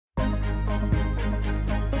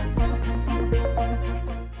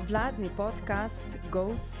Vladni podkast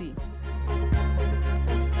GOVSI.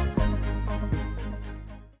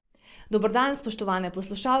 Dober dan, spoštovane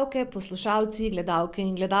poslušalke, poslušalci, gledalke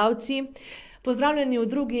in gledalci. Pozdravljeni v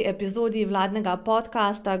drugi epizodi vladnega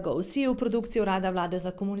podkasta GOVSI v produkciji Urada Vlade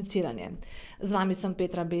za komuniciranje. Z vami sem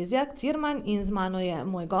Petra Bezjak Cirman in z mano je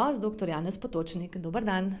moj gost, dr. Janez Potočnik. Dober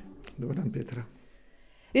dan. Dober dan, Petra.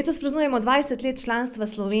 Letos praznujemo 20 let članstva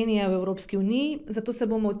Slovenije v Evropski uniji, zato se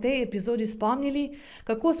bomo v tej epizodi spomnili,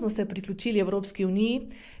 kako smo se priključili Evropski uniji,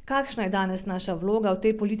 kakšna je danes naša vloga v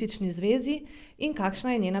tej politični zvezi in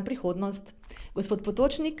kakšna je njena prihodnost. Gospod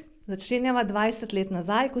Potočnik, začenjava 20 let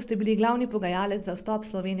nazaj, ko ste bili glavni pogajalec za vstop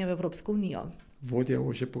Slovenije v Evropsko unijo. Vodja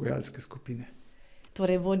ožje pogajalske skupine.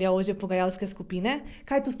 Torej, vodja ožje pogajalske skupine.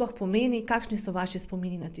 Kaj to sploh pomeni, kakšni so vaši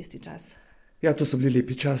spomini na tisti čas? Ja, to so bili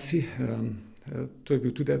lepi časi. To je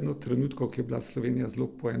bil tudi eden od trenutkov, ko je bila Slovenija zelo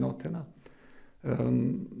poenotena.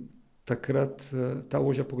 Takrat ta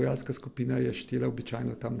ožja pogajalska skupina je štela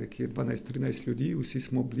običajno tam nekje 12-13 ljudi, vsi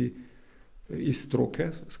smo bili iz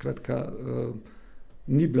stroke, skratka,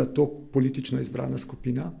 ni bila to politično izbrana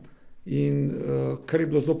skupina. In kar je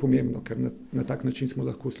bilo zelo pomembno, ker na tak način smo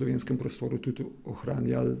lahko v slovenskem prostoru tudi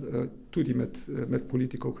ohranjali, tudi med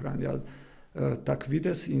politiko ohranjali tak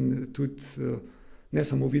videz in tudi ne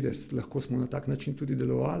samo videz, lahko smo na tak način tudi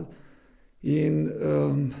delovali. In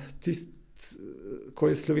ko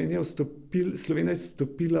je Slovenija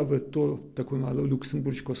vstopila v to tako malo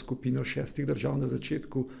luksemburško skupino 6 držav na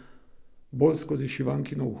začetku, bolj skozi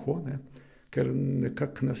šivankino uho, ker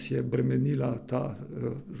nekako nas je bremenila ta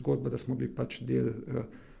zgodba, da smo bili pač del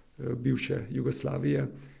bivše Jugoslavije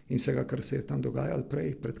in vsega, kar se je tam dogajalo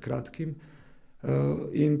pred kratkim.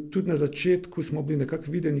 In tudi na začetku smo bili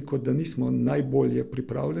nekako videni, kot da nismo najbolje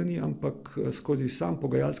pripravljeni, ampak skozi sam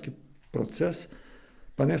pogajalski proces,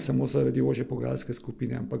 pa ne samo zaradi ožje pogajalske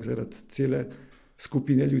skupine, ampak zaradi cele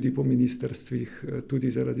skupine ljudi po ministrstvih,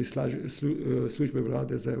 tudi zaradi službe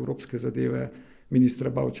vlade za evropske zadeve, ministra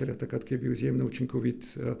Bavčarja, takrat, ki je bil izjemno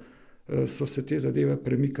učinkovit, so se te zadeve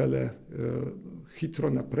premikale hitro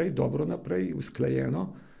naprej, dobro naprej,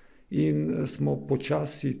 usklajeno. In smo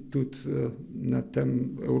počasi tudi na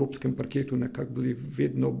tem evropskem parketu nekako bili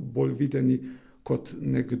vedno bolj videni kot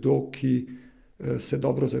nekdo, ki se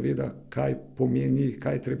dobro zaveda, kaj pomeni,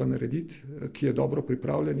 kaj je treba narediti, ki je dobro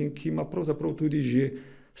pripravljen in ki ima pravzaprav tudi že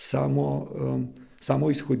samo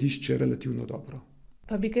izhodišče relativno dobro.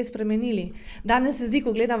 Pa bi kaj spremenili. Danes se zdi,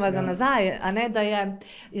 ko gledamo za nazaj, a ne, da je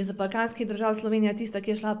iz balkanskih držav Slovenija tista,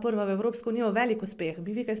 ki je šla prva v Evropsko unijo, velik uspeh.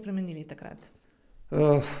 Bi vi kaj spremenili takrat?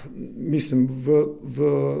 Mislim,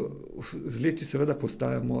 z leti seveda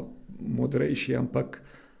postajamo modrejši, ampak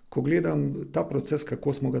ko gledam ta proces,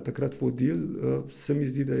 kako smo ga takrat vodili, se mi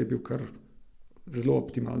zdi, da je bil kar zelo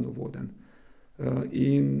optimalno voden.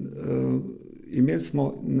 In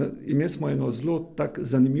imeli smo eno zelo tak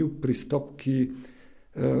zanimiv pristop,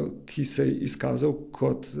 ki se je izkazal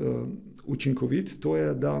kot učinkovit. To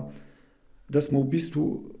je, da smo v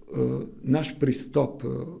bistvu naš pristop,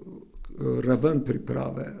 raven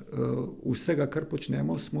priprave, vsega, kar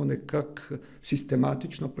počnemo, smo nekako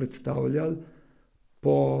sistematično predstavljali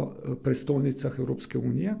po prestolnicah Evropske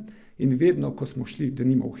unije in vedno, ko smo šli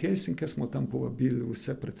denimo v Helsinke, smo tam povabili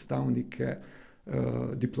vse predstavnike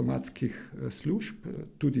diplomatskih služb,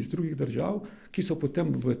 tudi iz drugih držav, ki so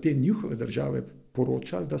potem v te njihove države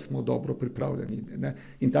poročali, da smo dobro pripravljeni.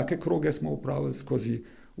 In take kroge smo upravili skozi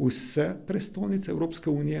vse prestolnice Evropske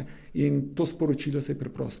unije in to sporočilo se je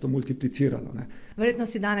preprosto multipliciralo. Verjetno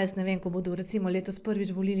si danes, ne vem, ko bodo recimo letos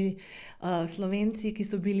prvič volili Slovenci, ki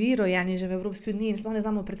so bili rojeni že v Evropski uniji in sploh ne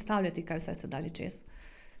znamo predstavljati, kaj vse ste dali čez.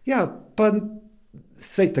 Ja, pa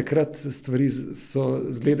sej takrat stvari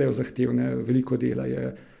zgledajo zahtevne, veliko dela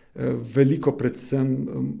je, veliko predvsem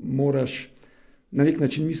moraš, na nek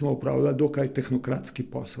način mi smo upravljali dokaj tehnokratski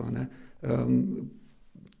posel,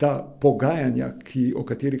 Ta pogajanja, o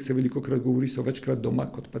katerih se velikokrat govori, so večkrat doma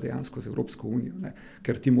kot pa dejansko z Evropsko unijo,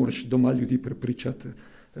 ker ti moraš doma ljudi prepričati,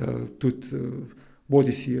 tudi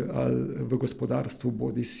bodisi ali v gospodarstvu,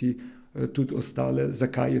 bodisi tudi ostale,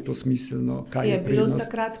 zakaj je to smiselno, kaj je prednost. Je bilo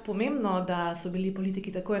takrat pomembno, da so bili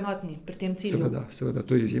politiki tako enotni pri tem cilju? Seveda,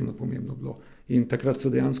 to je izjemno pomembno bilo. In takrat so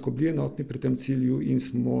dejansko bili enotni pri tem cilju in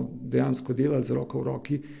smo dejansko delali z roko v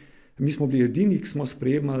roki. Mi smo bili edini, ki smo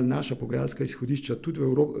sprejemali naša pogajalska izhodišča tudi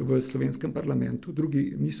v slovenskem parlamentu,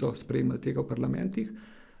 drugi niso sprejemali tega v parlamentih,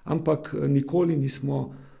 ampak nikoli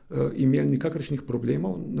nismo imeli nikakršnih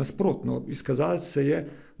problemov. Nasprotno, izkazalo se je,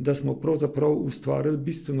 da smo pravzaprav ustvarili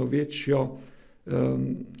bistveno večjo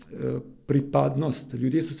pripadnost,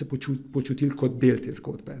 ljudje so se počutili kot del te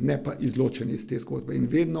zgodbe, ne pa izločeni iz te zgodbe. In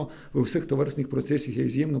vedno v vseh tovrstnih procesih je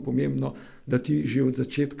izjemno pomembno, da ti že od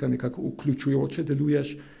začetka nekako vključujoče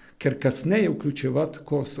deluješ, ker kasneje vključevati,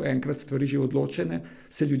 ko so enkrat stvari že odločene,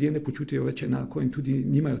 se ljudje ne počutijo več enako in tudi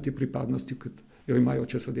nimajo te pripadnosti, kot jo imajo,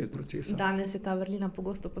 če so del procesa. Danes je ta vrlina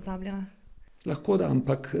pogosto pozabljena. Lahko da,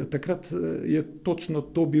 ampak takrat je točno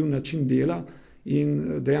to bil način dela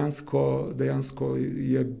in dejansko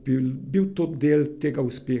je bil to del tega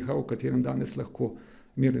uspeha, o katerem danes lahko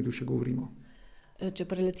mirne duše govorimo. Če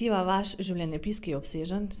preletiva vaš življenjepis, ki je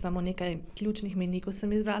obsežen, samo nekaj ključnih mejnikov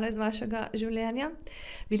sem izbrala iz vašega življenja.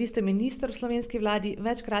 Bili ste minister v slovenski vladi,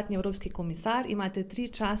 večkratni evropski komisar, imate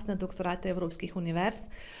 3 častne doktorate evropskih univerz.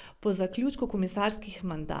 Po zaključku komisarskih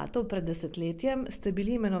mandatov pred desetletjem ste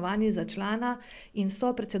bili imenovani za člana in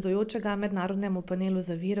sopredsedujočega mednarodnemu panelu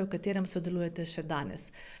za vire, v katerem sodelujete še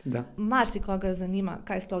danes. Da. Marsikoga zanima,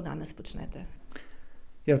 kaj sploh danes počnete.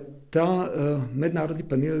 Ja, ta mednarodni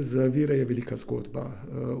panel za vire je velika zgodba.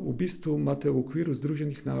 V bistvu imate v okviru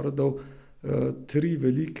Združenih narodov 3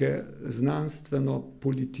 velike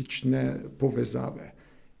znanstveno-politične povezave.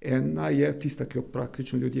 Ena je tista, ki jo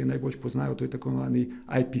praktično ljudje najbolj poznajo, to je tako imenovani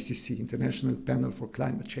IPCC, International Panel for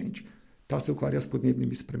Climate Change. Ta se ukvarja s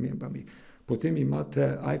podnebnimi spremembami. Potem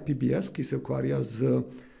imate IPBS, ki se ukvarja z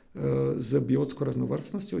biotsko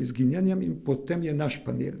raznovrstnostjo, izginjanjem, in potem je naš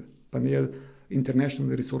panel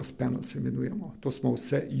International Resource Panel se imenujemo. To smo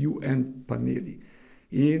vse UN paneli.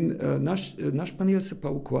 In naš panel se pa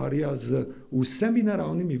ukvarja z vsemi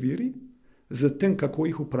naravnimi viri, z tem, kako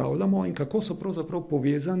jih upravljamo in kako so pravzaprav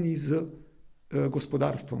povezani z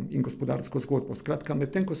gospodarstvom in gospodarsko zgodbo. Skratka,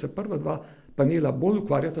 medtem ko se prva 2 panela bolj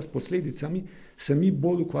ukvarjata s posledicami, se mi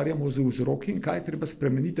bolj ukvarjamo z vzroki in kaj je treba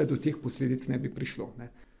spremeniti, da do teh posledic ne bi prišlo. Ne?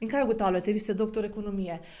 In kaj ugotavljate? Vi ste doktor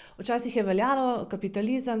ekonomije. Včasih je veljalo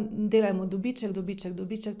kapitalizem, delajmo dobiček, to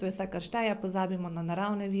je vse, kar šteje, pozabimo na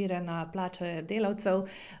naravne vire, na plače delavcev.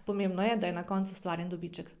 Pomembno je, da je na koncu ustvarjen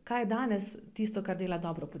dobiček. Kaj je danes tisto, kar dela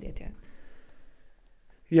dobro podjetje?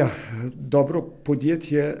 Ja, dobro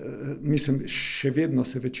podjetje, mislim, še vedno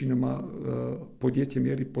se večinoma podjetje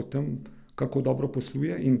meri po tem, kako dobro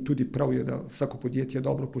posluje, in tudi prav je, da vsako podjetje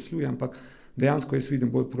dobro posluje, ampak dejansko jaz vidim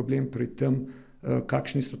bolj problem pri tem,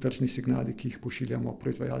 kakšni so tržni signali, ki jih pošiljamo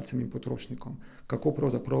proizvajalcem in potrošnikom. Kako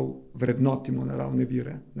pravzaprav vrednotimo naravne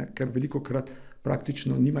vire, ne? Ker velikokrat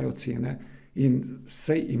praktično nimajo cene in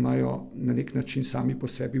sej imajo na nek način sami po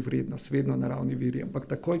sebi vrednost, vedno naravni viri, ampak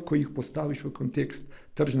takoj, ko jih postaviš v kontekst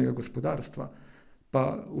tržnega gospodarstva,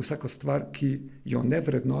 pa vsaka stvar, ki jo ne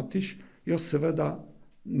vrednotiš, jo seveda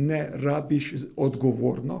ne rabiš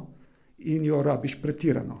odgovorno in jo rabiš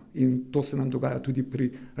pretirano. In to se nam dogaja tudi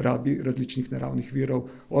pri rabi različnih naravnih virov,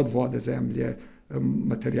 od vode, zemlje,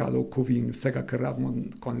 materialov, kovin, vsega, kar rabimo,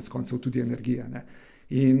 konec koncev tudi energije, ne.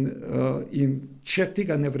 In če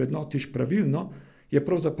tega ne vrednotiš pravilno, je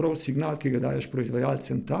pravzaprav signal, ki ga daješ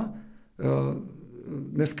proizvajalcem ta,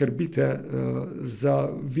 ne skrbite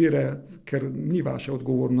za vire, ker ni vaša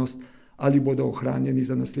odgovornost, ali bodo ohranjeni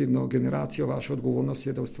za naslednjo generacijo. Vaša odgovornost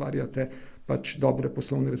je, da ustvarjate pač dobre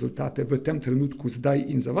poslovne rezultate v tem trenutku, zdaj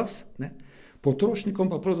in za vas, ne. Potrošnikom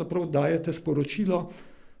pa pravzaprav dajete sporočilo,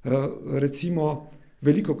 recimo,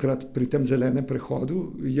 velikokrat pri tem zelenem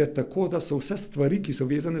prehodu je tako, da so vse stvari, ki so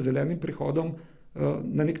vezane z zelenim prehodom,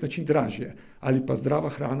 na nek način dražje. Ali pa zdrava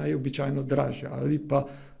hrana je običajno dražja, ali pa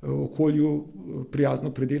okolju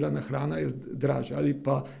prijazno predelana hrana je dražja, ali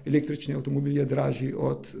pa električni avtomobil je dražji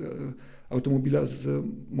od avtomobila z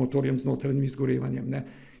motorjem z notranjim izgorevanjem, ne.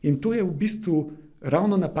 In to je v bistvu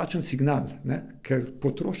ravno napačen signal, ne, ker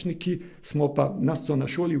potrošniki smo pa, nas so na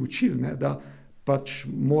šoli učili, ne, da pač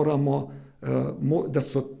moramo, da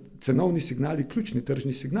so cenovni signali ključni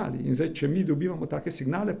tržni signali. In zdaj, če mi dobivamo take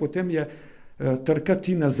signale, potem je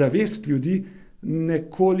trkati na zavest ljudi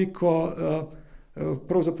nekoliko,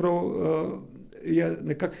 pravzaprav je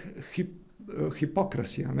nekako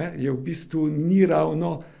hipokrisija, ne? Je v bistvu ni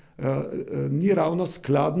ravno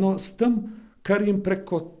skladno s tem, kar jim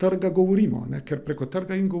preko trga govorimo, ne? Ker preko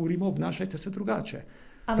trga jim govorimo, obnašajte se drugače.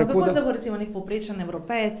 Ampak kako se bo recimo nek povprečen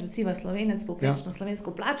Evropejec, recimo Slovenec, povprečno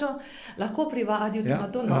slovensko plačo, lahko privadil na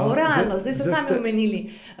to novo realnost? Zdaj ste sami omenili,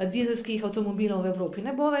 dizelskih avtomobilov v Evropi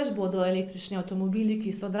ne bo več, bodo električni avtomobili,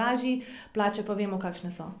 ki so dražji, plače pa vemo,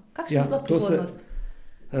 kakšne so. Kakšna je sploh prihodnost?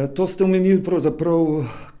 To ste omenili pravzaprav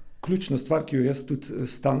ključno stvar, ki jo jaz tudi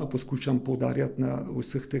stalno poskušam poudarjati na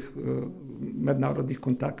vseh teh mednarodnih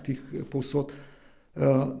kontaktih povsod.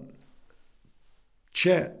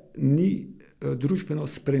 Če ni družbeno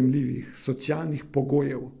sprejemljivih socialnih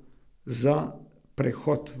pogojev za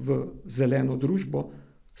prehod v zeleno družbo,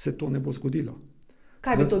 se to ne bo zgodilo.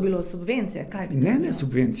 Kaj bi to bilo, subvencije? Ne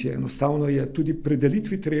subvencije, enostavno je tudi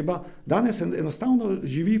predelitvi treba. Danes enostavno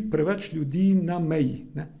živi preveč ljudi na meji.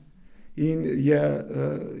 Ne?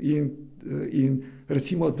 In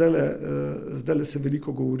recimo zdajle se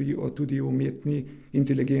veliko govori tudi o umetni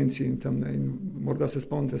inteligenciji in tam, ne? In morda se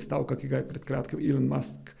spomnite stavka, ki ga je pred kratkim Elon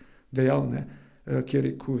Musk dejal, ne? Ki je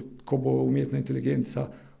rekel, ko bo umetna inteligenca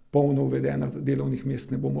polno uvedena, delovnih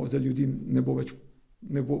mest ne bomo za ljudi, ne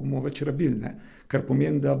bomo več rabili, ne? Kar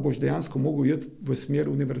pomeni, da boš dejansko mogel iti v smer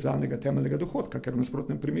univerzalnega temeljnega dohodka, ker v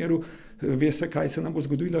nasprotnem primeru ve se, kaj se nam bo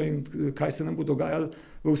zgodilo in kaj se nam bo dogajalo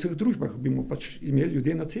v vseh družbah. Bomo pač imeli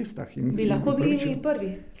ljudje na cestah. Bi lahko bili mi prvi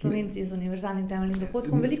Slovenci z univerzalnim temeljnim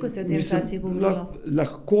dohodkom? Veliko se je o tem časih govorilo.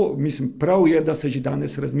 Lahko, prav je, da se že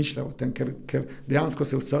danes razmišlja o tem, ker dejansko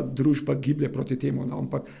se vsa družba giblje proti temu. No?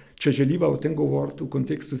 Ampak če želiva o tem govoriti v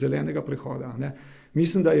kontekstu zelenega prehoda, ne?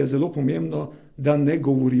 Mislim, da je zelo pomembno, da ne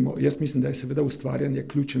govorimo. Jaz mislim, da je seveda ustvarjanje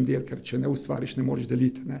ključen del, ker če ne ustvariš, ne moreš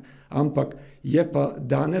deliti. Ne? Ampak je pa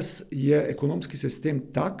danes ekonomski sistem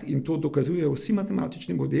tak, in to dokazujejo vsi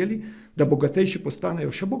matematični modeli, da bogatejši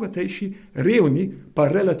postanejo še bogatejši, revni pa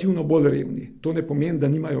relativno bolj revni. To ne pomeni, da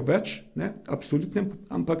nimajo več, ne? Absolutno,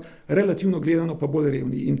 ampak relativno gledano pa bolj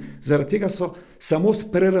revni. In zaradi tega so samo s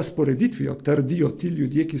prerasporeditvijo, trdijo ti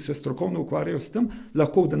ljudje, ki se strokovno ukvarjajo s tem,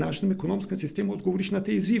 lahko v današnjem ekonomskem sistemu odgovoriš na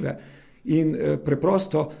te izzive. In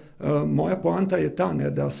preprosto moja poanta je ta,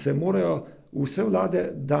 ne, da se morajo vse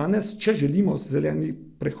vlade danes, če želimo zeleni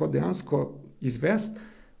prehod dejansko izvesti,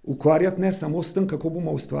 ukvarjati ne samo s tem, kako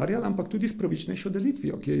bomo ustvarjali, ampak tudi s pravičnejšo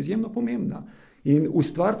delitvijo, ki je izjemno pomembna. In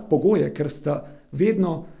ustvariti pogoje, ker sta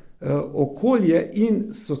vedno okolje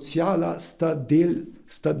in sociala sta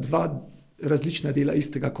dva različna dela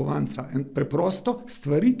istega kovanca. In preprosto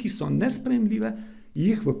stvari, ki so nesprejemljive,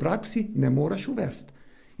 jih v praksi ne moreš uvesti.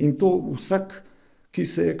 In to vsak, ki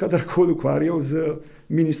se je kadarkoli ukvarjal z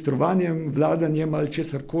ministrovanjem, vladanjem ali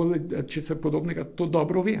česar podobnega, to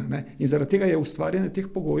dobro ve. Ne? In zaradi tega je ustvarjanje teh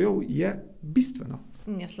pogojev je bistveno.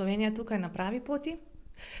 Je Slovenija tukaj na pravi poti?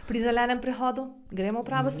 Pri zelenem prehodu gremo v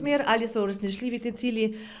pravo smer, ali so uresničljivi te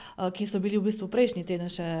cilji, ki so bili v bistvu prejšnji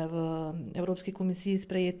teden še v Evropski komisiji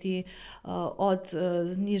sprejeti, od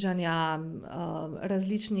znižanja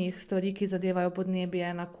različnih stvari, ki zadevajo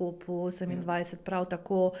podnebje na COP28, prav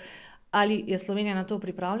tako. Ali je Slovenija na to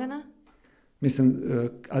pripravljena? Mislim,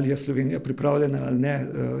 ali je Slovenija pripravljena ali ne,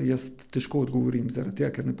 jaz težko odgovorim, zaradi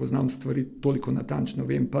tega, ker ne poznam stvari toliko natančno.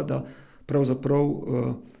 Vem pa, da pravzaprav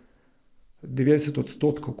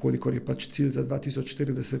 90%, kolikor je pač cilj za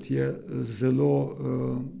 2040, je zelo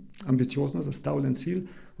ambiciozno zastavljen cilj,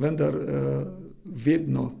 vendar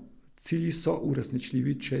vedno cilji so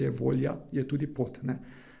uresničljivi, če je volja, je tudi pot. Ne?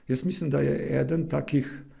 Jaz mislim, da je eden takih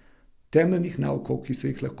temeljnih naukov, ki se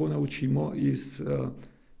jih lahko naučimo iz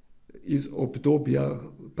obdobja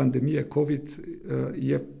pandemije COVID,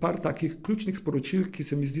 je par takih ključnih sporočil, ki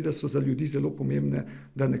se mi zdi, da so za ljudi zelo pomembne,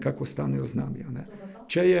 da nekako ostanejo z nami. Ne?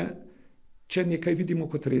 Če nekaj vidimo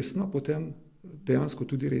kot resno, potem dejansko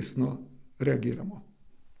tudi resno reagiramo.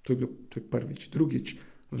 To je prvič. Drugič,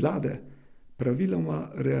 vlade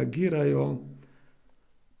praviloma reagirajo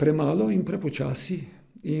premalo in prepočasi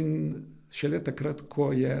in šele takrat,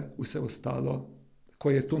 ko je vse ostalo,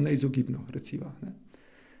 ko je to neizogibno, recimo. Ne.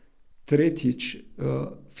 Tretjič,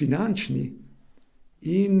 finančni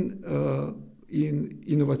in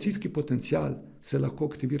inovacijski potencial se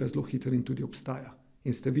lahko aktivira zelo hitro in tudi obstaja.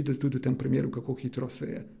 In ste videli tudi v tem primeru, kako hitro se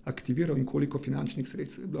je aktiviral in koliko finančnih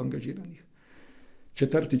sredstev je bilo angažiranih.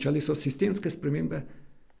 Četrtič, ali so sistemske spremembe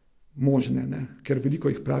možne, ne? Ker veliko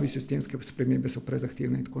jih pravi, sistemske spremembe so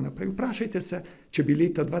prezahtevne in tako naprej. Vprašajte se, če bi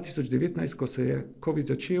leta 2019, ko se je COVID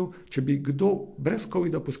začel, če bi kdo brez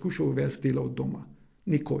COVID-a poskušal uvesti delo od doma.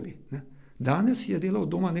 Nikoli. Ne? Danes je delo od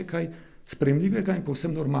doma nekaj sprejemljivega in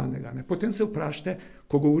povsem normalnega. Ne? Potem se vprašajte,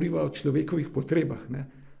 ko govoriva o človekovih potrebah, ne?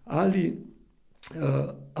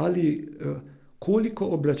 Ali koliko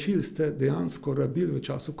oblačil ste dejansko rabili v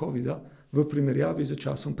času COVID-a v primerjavi z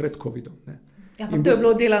časom pred COVID-om. Ne? Ja, to je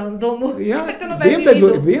bilo delano v domu. Ja, vem, da je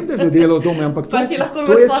bilo delo v domu, ampak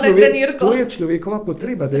to je človekova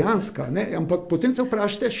potreba, dejanska. Ne? Ampak potem se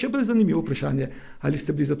vprašajte, še bolj zanimivo vprašanje, ali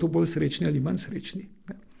ste bili zato bolj srečni ali manj srečni.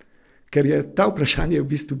 Ne? Ker je ta vprašanje v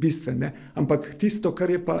bistvu bistveno. Ampak tisto, kar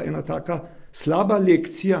je pa ena taka slaba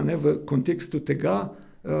lekcija, ne, v kontekstu tega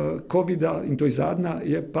COVID-a, in to je zadnja,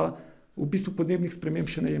 je pa v bistvu podnebnih sprememb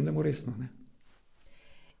še ne jemljemo resno. Ne?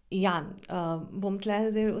 Ja, bom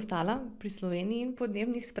tle zdaj ostala pri Sloveniji in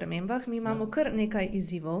podnebnih spremembah. Mi imamo kar nekaj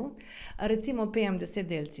izzivov. Recimo PM10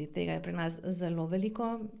 delci, tega je pri nas zelo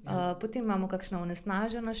veliko. Potem imamo kakšna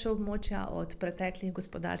onesnažena še območja od preteklih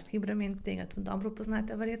gospodarskih bremen, tega tudi dobro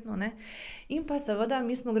poznate verjetno, ne? In pa seveda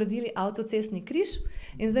mi smo gradili avtocestni križ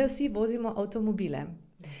in zdaj vsi vozimo avtomobile.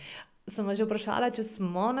 Sem vas že vprašala, če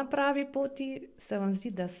smo na pravi poti, se vam zdi,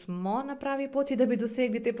 da smo na pravi poti, da bi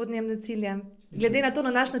dosegli te podnebne cilje? Glede na to,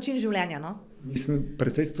 na naš način življenja, no? Mislim,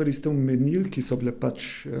 precej stvari ste omenili, ki so bile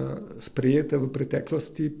pač sprejete v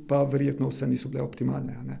preteklosti, pa verjetno vse niso bile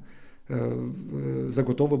optimalne, ne?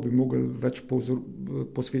 Zagotovo bi mogli več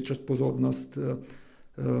posvečati pozornost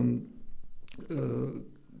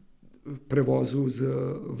prevozu z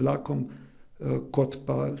vlakom, kot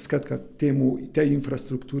pa skratka tej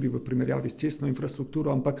infrastrukturi v primerjavi s cestno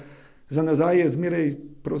infrastrukturo, ampak za nazaj je zmeraj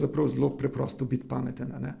pravzaprav zelo preprosto biti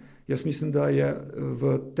pameten, ne? Jaz mislim, da je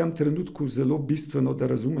v tem trenutku zelo bistveno, da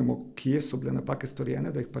razumemo, kje so bile napake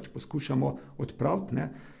storjene, da jih pač poskušamo odpraviti, ne?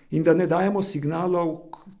 In da ne dajemo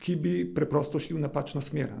signalov, ki bi preprosto šli v napačno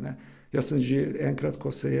smer, ne? Jaz sem že enkrat,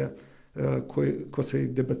 ko se je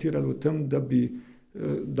debatiralo o tem, da bi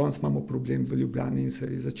danes imamo problem v Ljubljani in se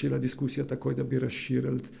je začela diskusija takoj, da bi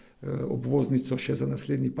razširili obvoznico še za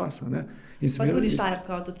naslednji pas, ne? Pa tudi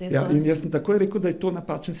štajersko avtocesto. Ja, in jaz sem takoj rekel, da je to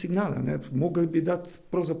napačen signal, ne? Mogli bi dati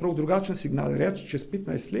pravzaprav drugačen signal, reči čez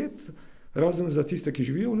 15 let, razen za tiste, ki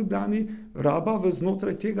živijo v Ljubljani, raba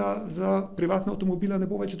znotraj tega za privatne avtomobile ne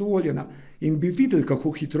bo več dovoljena. In bi videli,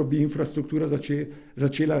 kako hitro bi infrastruktura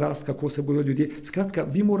začela rasti, kako se bojo ljudje. Skratka,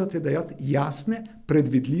 vi morate dajati jasne,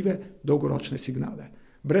 predvidljive, dolgoročne signale.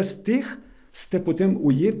 Brez teh ste potem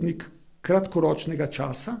ujetnik kratkoročnega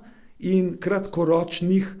časa in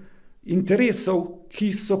kratkoročnih interesov,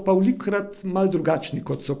 ki so pa velikokrat malo drugačni,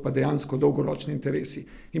 kot so pa dejansko dolgoročni interesi.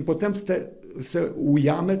 In potem se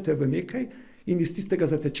ujamete v nekaj in iz tistega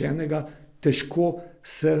zatečenega težko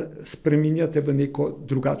se spreminjate v neko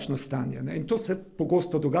drugačno stanje, ne? In to se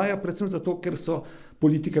pogosto dogaja, predvsem zato, ker so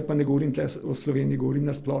politike, pa ne govorim tle o Sloveniji, govorim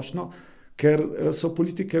na splošno, ker so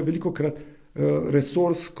politike velikokrat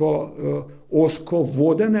resorsko, ozko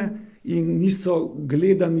vodene in niso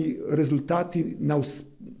gledani rezultati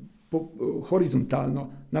horizontalno,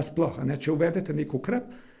 nasploh, ne? Če uvedete nek ukrep,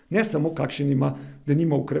 ne samo kakšen ima, da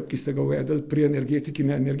nima ukrep, ki ste ga uvedeli pri energetiki,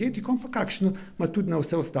 na energetiko, ampak kakšen ima tudi na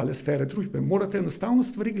vse ostale sfere družbe. Morate enostavno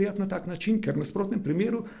stvari gledati na tak način, ker v nasprotnem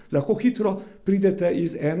primeru lahko hitro pridete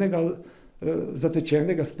iz enega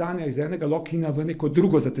zatečenega stanja, iz enega lokina v neko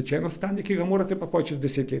drugo zatečeno stanje, ki ga morate pa čez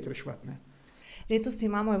 10 let reševati, ne? Letos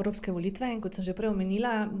imamo evropske volitve in kot sem že prej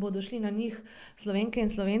omenila, bodo šli na njih Slovenke in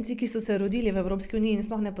Slovenci, ki so se rodili v Evropski uniji in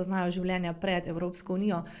sploh ne poznajo življenja pred Evropsko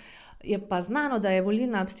unijo. Je pa znano, da je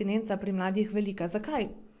volilna abstinenca pri mladih velika. Zakaj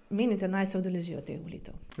menite, naj se udeležijo teh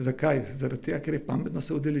volitev? Zakaj? Zaradi tega, ker je pametno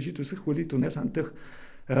se udeležiti vseh volitev, ne samo teh.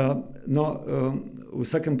 V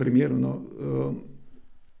vsakem primeru,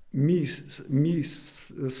 mi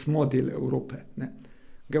smo del Evrope, ne?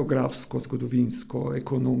 Geografsko, zgodovinsko,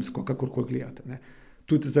 ekonomsko, kakorkoli gledate, ne?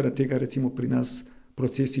 Tudi zaradi tega recimo pri nas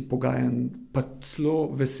procesi pogajanj, pa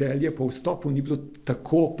celo veselje po vstopu ni bilo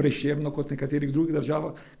tako prešerno kot v nekaterih drugih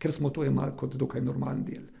državah, ker smo to jemali kot dokaj normalen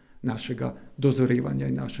del našega dozorevanja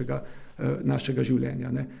in našega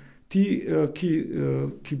življenja, ne? Ti,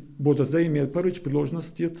 ki bodo zdaj imeli prvič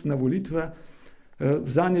priložnost iti na volitve,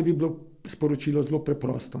 zanje bi bilo sporočilo zelo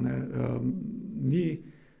preprosto, ne?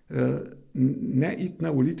 Ne iti na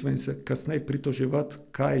volitve in se kasneje pritoževati,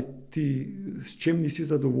 kaj ti, s čem nisi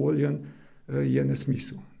zadovoljen, je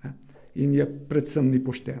nesmisel, ne? In je predvsem ni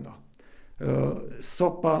pošteno. So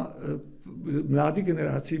pa mladi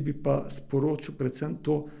generaciji bi pa sporočil predvsem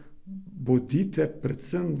to, bodite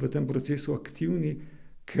predvsem v tem procesu aktivni,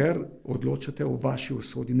 ker odločate o vaši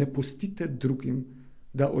usodi. Ne pustite drugim,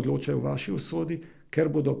 da odločajo o vaši usodi, ker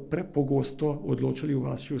bodo prepogosto odločali o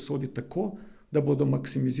vaši usodi tako, da bodo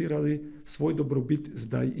maksimizirali svoj dobrobit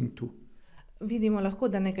zdaj in tu. Vidimo lahko,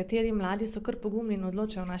 da nekateri mladi so kar pogumni in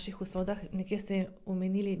odločajo o naših usodah. Nekje ste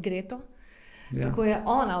omenili Greto. Ja. Tako je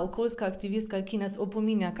ona, okoljska aktivistka, ki nas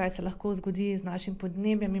opominja, kaj se lahko zgodi z našim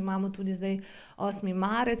podnebjem. Imamo tudi zdaj 8.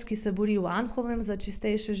 marec, ki se bori v Anhovem za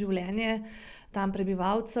čistejše življenje tam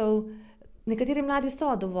prebivalcev. Nekateri mladi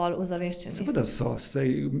so dovolj ozaveščeni. Seveda so.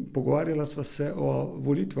 Pogovarjala sva se o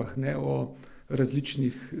volitvah, ne o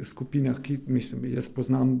različnih skupinah, jaz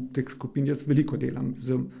poznam teh skupin, jaz veliko delam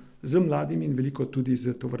z mladimi in veliko tudi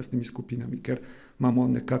z tovrstnimi skupinami, ker imamo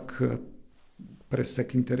nekako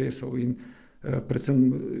presek interesov in predvsem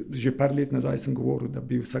že par let nazaj sem govoril, da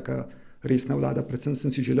bi vsaka resna vlada. Predvsem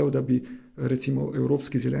sem si želel, da bi recimo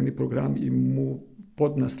Evropski zeleni program imel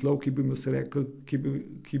podnaslov,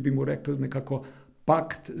 ki bi mu rekli nekako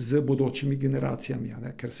pakt z bodočimi generacijami,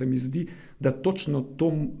 ne? Ker se mi zdi, da točno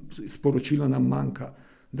to sporočilo nam manjka,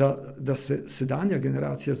 da se sedanja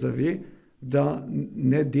generacija zave, da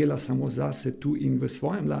ne dela samo zase tu in v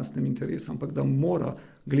svojem lastnem interesu, ampak da mora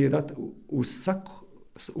gledati vsak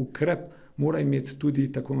ukrep, mora imeti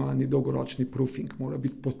tudi tako imenovani dolgoročni proofing, mora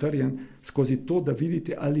biti potrjen skozi to, da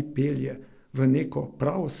vidite, ali pelje v neko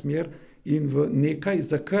pravo smer in v nekaj,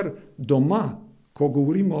 za kar doma, ko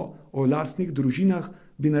govorimo o lastnih družinah,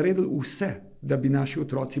 bi naredili vse, da bi naši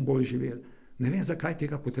otroci bolj živeli. Ne vem, zakaj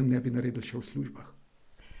tega potem ne bi naredili še v službah.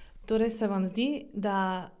 Torej se vam zdi,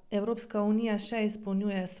 da Evropska unija še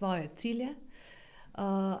izpolnjuje svoje cilje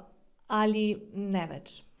ali ne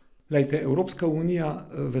več? Glejte, Evropska unija,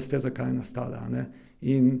 veste, zakaj je nastala, ne?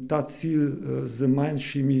 In ta cilj z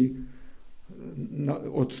manjšimi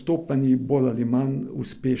odstopanji bolj ali manj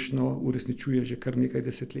uspešno uresničuje že kar nekaj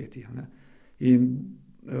desetletij. Ne? In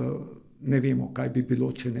ne vemo, kaj bi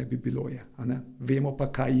bilo, če ne bi bilo je. Ne? Vemo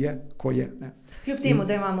pa, kaj je, ko je. Ne? Kljub temu,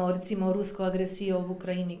 da imamo recimo rusko agresijo v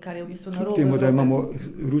Ukrajini, kar je v bistvu na robu Evrope. Kljub temu, da imamo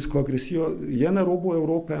Evrope. rusko agresijo, je na robu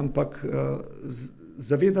Evrope, ampak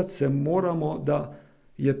zavedati se moramo, da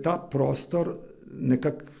je ta prostor,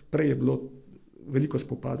 nekako prej je bilo veliko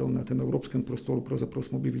spopadov na tem evropskem prostoru, pravzaprav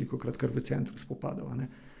smo bili velikokrat kar v centru spopadov. Ne?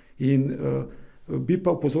 In bi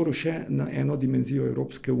pa opozoril še na eno dimenzijo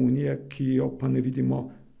Evropske unije, ki jo pa ne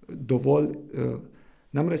vidimo dovolj.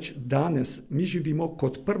 Namreč danes mi živimo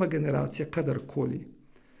kot prva generacija kadarkoli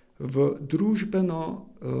v družbeno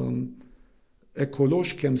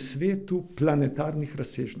ekološkem svetu planetarnih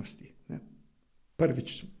razsežnosti. Ne?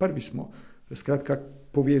 Prvi smo, skratka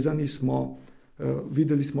povezani smo,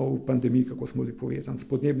 videli smo v pandemiji, kako smo bili povezani s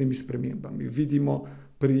podnebnimi spremembami, vidimo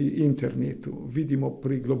pri internetu, vidimo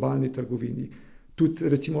pri globalni trgovini. Tudi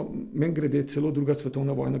recimo, meni grede celo druga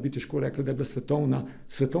svetovna vojna, bi težko rekli, da je bila svetovna.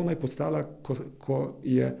 Svetovna je postala, ko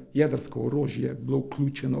je jedrsko orožje bilo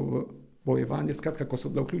vključeno v bojevanje, skratka, ko so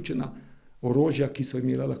bila vključena orožja, ki so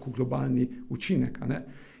imela lahko globalni učinek. Ne?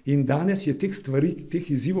 In danes je teh stvari, teh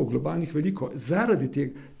izzivov globalnih veliko. Zaradi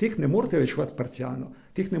teh ne morete reševati parcialno,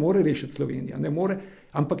 teh ne more rešiti Slovenija, ne more,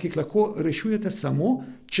 ampak jih lahko rešujete samo,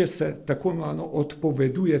 če se tako imenovano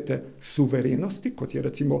odpovedujete suverenosti, kot je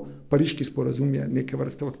recimo Pariški sporazum je neke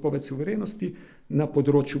vrste odpoved suverenosti na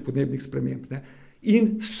področju podnebnih sprememb. Ne?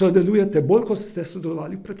 In sodelujete bolj, kot ste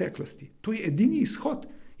sodelovali v preteklosti. To je edini izhod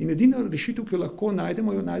in edina rešitev, ki jo lahko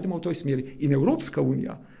najdemo v toj smeri. In Evropska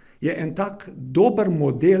unija je en tak dober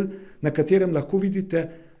model, na katerem lahko vidite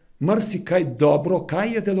marsikaj dobro,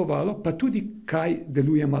 kaj je delovalo, pa tudi kaj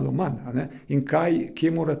deluje malo manj, ne? In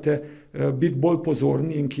kje morate biti bolj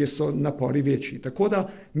pozorni in kje so napori večji. Tako da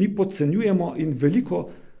mi podcenjujemo in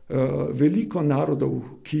veliko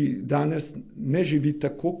narodov, ki danes ne živi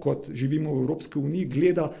tako, kot živimo v Evropski uniji,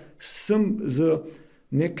 gleda sem z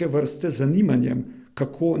neke vrste zanimanjem,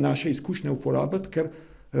 kako naše izkušnje uporabiti, ker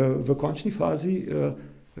v končni fazi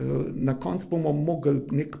na koncu bomo mogli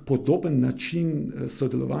nek podoben način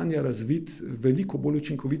sodelovanja razviti, veliko bolj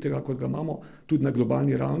učinkovitega, kot ga imamo tudi na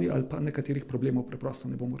globalni ravni, ali pa nekaterih problemov preprosto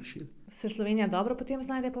ne bomo rešili. Se Slovenija dobro potem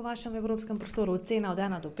znajde po vašem evropskem prostoru? Ocena od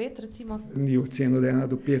 1 do 5 recimo? Ni ocena od 1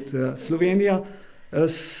 do 5.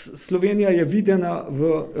 Slovenija je videna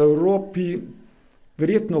v Evropi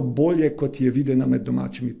verjetno bolje, kot je videna med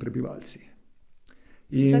domačimi prebivalci.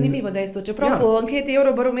 Zanimivo dejstvo, čeprav po anketi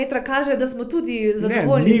Eurobarometra kaže, da smo tudi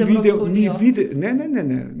zadovoljni z Evropsko unijo. Ne,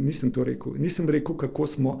 nisem to rekel. Nisem rekel,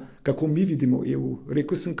 kako mi vidimo EU.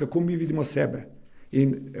 Rekel sem, kako mi vidimo sebe.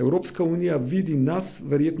 In Evropska unija vidi nas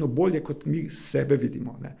verjetno bolje, kot mi sebe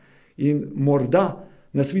vidimo. Ne? In morda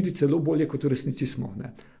nas vidi celo bolje, kot v resnici smo.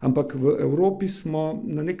 Ne? Ampak v Evropi smo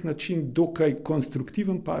na nek način dokaj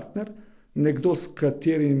konstruktiven partner, nekdo, s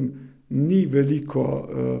katerim ni veliko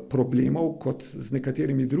problemov, kot z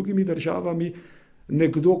nekaterimi drugimi državami,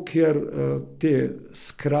 nekdo, ker te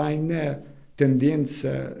skrajne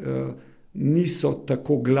tendence niso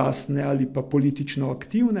tako glasne ali pa politično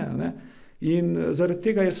aktivne. Ne? In zaradi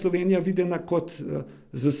tega je Slovenija videna kot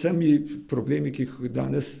z vsemi problemi, ki jih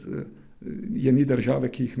danes je ni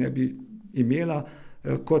države, ki jih ne bi imela,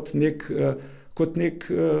 kot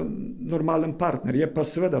nek normalen partner. Je pa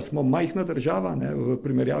seveda, smo majhna država, ne, v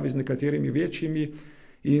primerjavi z nekaterimi večjimi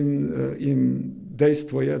in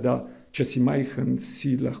dejstvo je, da če si majhen,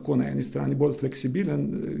 si lahko na eni strani bolj fleksibilen,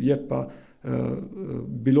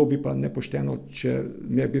 bilo bi pa nepošteno, če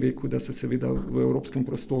ne bi rekel, da se seveda v evropskem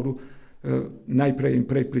prostoru najprej in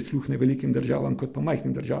prej prisluhne velikim državam, kot pa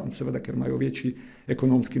majhnim državam, seveda, ker imajo večji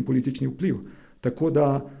ekonomski in politični vpliv. Tako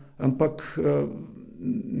da ampak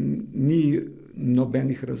ni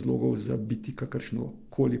nobenih razlogov za biti kakršno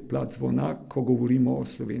koli plat zvona, ko govorimo o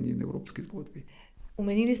Sloveniji in evropski zgodbi.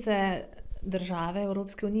 Omenili ste države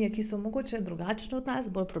Evropske unije, ki so mogoče drugačne od nas,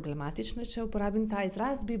 bolj problematične, če uporabim ta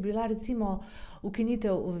izraz, bi bila recimo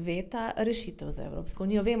ukinitev veta rešitev za Evropsko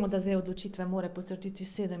unijo. Vemo, da zdaj odločitve mora potrditi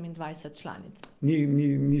 27 članic.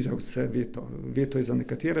 Ni za vse veto. Veto je za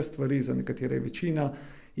nekatere stvari, za nekatere je večina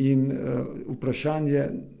in vprašanje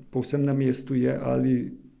povsem na mestu je,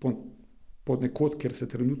 ali ponekod, kjer se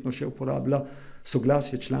trenutno še uporablja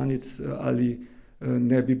soglasje članic, ali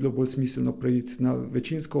ne bi bilo bolj smiselno preiti na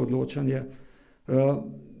večinsko odločanje.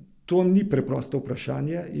 To ni preprosto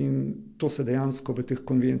vprašanje in to se dejansko v teh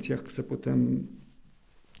konvencijah se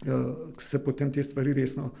potem te stvari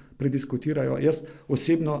resno prediskutirajo. Jaz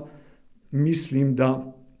osebno mislim,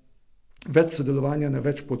 da več sodelovanja na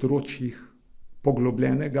več področjih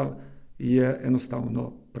poglobljenega je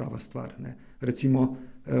enostavno prava stvar, ne. Recimo,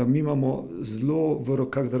 mi imamo zelo v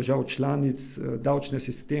rokah držav članic davčne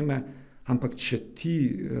sisteme, ampak če ti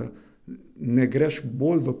ne greš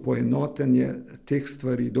bolj v poenotenje teh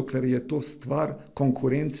stvari, dokler je to stvar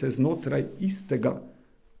konkurence znotraj istega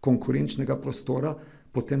konkurenčnega prostora,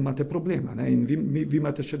 potem imate problema, ne? In vi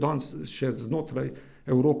imate še danes, še znotraj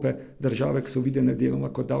Evrope države, ki so videne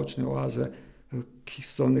deloma kot davčne oaze, ki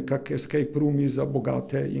so nekako escape roomi za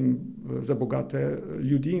bogate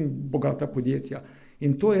ljudi in bogata podjetja.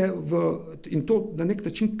 In to na nek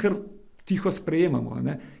način kar tiho sprejemamo,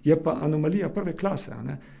 ne? Je pa anomalija prve klase,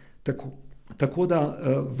 ne? Tako da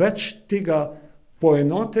več tega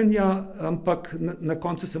poenotenja, ampak na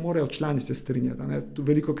koncu se morajo članice strinjati, ne?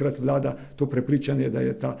 Velikokrat vlada to prepričanje, da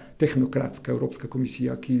je ta tehnokratska Evropska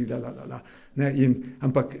komisija, ki ne?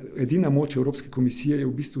 Ampak edina moč Evropske komisije je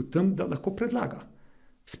v bistvu tam, da lahko predlaga.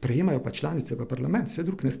 Sprejemajo pa članice v parlament, vse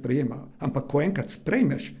drug ne sprejema, ampak ko enkrat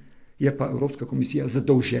sprejmeš, je pa Evropska komisija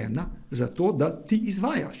zadolžena za to, da ti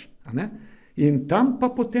izvajaš, a ne? In tam pa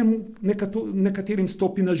potem nekaterim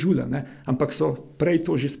stopi na žulja, ne? Ampak so prej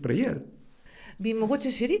to že sprejeli. Bi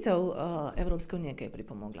mogoče širitev Evropske unije kaj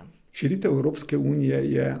pripomogla? Širitev Evropske unije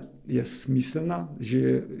je smiselna.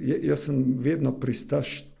 Jaz sem vedno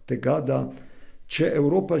pristaš tega, da če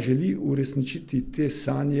Evropa želi uresničiti te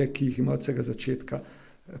sanje, ki jih ima od vsega začetka,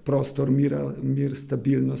 prostor mir,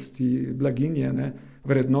 stabilnosti, blaginje, ne,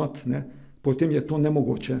 vrednot, ne, potem je to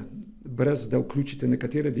nemogoče, brez da vključite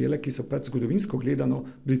nekatere dele, ki so pač zgodovinsko gledano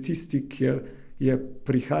bili tisti, kjer je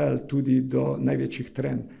prihajalo tudi do največjih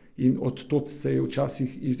trenj. In od tod se je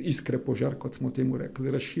včasih iz iskre požar, kot smo temu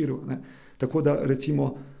rekli, razširil, ne. Tako da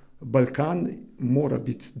recimo Balkan mora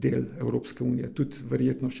biti del Evropske unije, tudi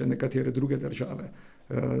verjetno še nekatere druge države.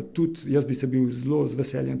 Tudi jaz bi se bil zelo z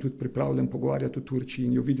veseljem tudi pripravljen pogovarjati o Turčiji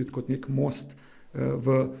in jo videti kot nek most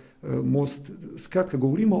Skratka,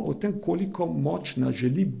 govorimo o tem, koliko močna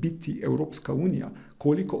želi biti Evropska unija,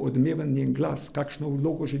 koliko odmeven njen glas, kakšno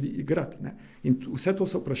vlogo želi igrati, ne. In vse to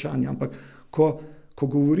so vprašanja, ampak ko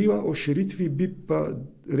govoriva o širitvi, bi pa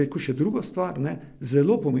rekel še drugo stvar, ne.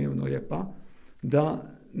 Zelo pomembno je pa, da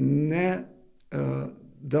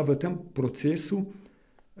v tem procesu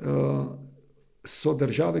so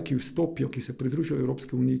države, ki vstopijo, ki se pridružijo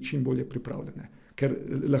Evropske unije, čim bolje pripravljene. Ker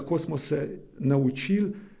lahko smo se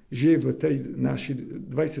naučili že v tej naši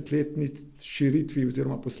 20-letni širitvi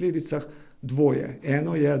oziroma posledicah dvoje.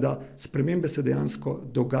 Eno je, da spremembe se dejansko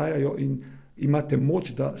dogajajo in imate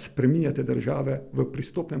moč, da spreminjate države v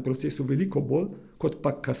pristopnem procesu veliko bolj, kot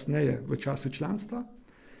pa kasneje v času članstva.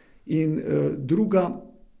 In druga,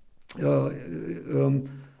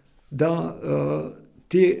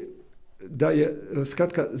 da je,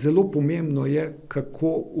 skratka, zelo pomembno je,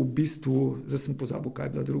 kako v bistvu, zdaj sem pozabil, kaj je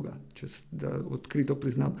bila druga, da odkrito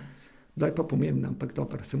priznam, da je pa pomembna, ampak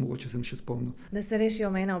dobro, mogoče sem še spomnil. Da se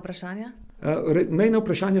rešijo mejna vprašanja? Mejna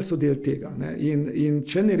vprašanja so del tega, ne? In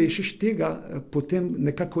če ne rešiš tega, potem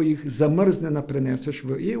nekako jih zamrznjena preneseš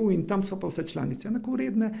v EU in tam so pa vse članice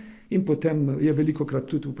enakovredne in potem je velikokrat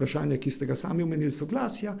tudi vprašanje, ki ste ga sami omenili,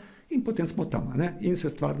 soglasja in potem smo tam, ne? In se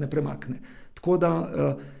stvar ne premakne. Tako da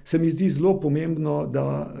se mi zdi zelo pomembno,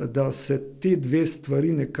 da se te dve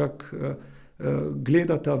stvari nekako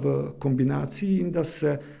gledata v kombinaciji in da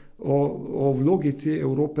se o vlogi te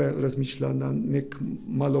Evrope razmišlja na nek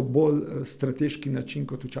malo bolj strateški način,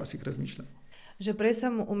 kot včasih razmišljam. Že prej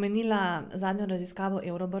sem omenila zadnjo raziskavo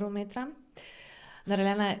Eurobarometra.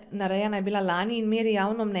 Narejena je bila lani in meri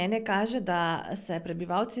javno mnenje, kaže, da se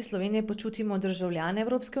prebivalci Slovenije počutimo državljane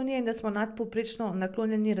Evropske unije in da smo nadpovprečno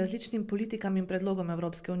naklonjeni različnim politikam in predlogom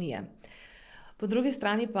Evropske unije. Po drugi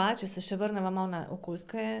strani pa, če se še vrnemo malo na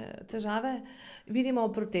okoljske težave, vidimo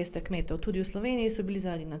proteste kmetov. Tudi v Sloveniji so bili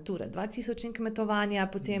zaradi Nature 2000 in kmetovanja,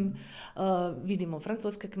 potem vidimo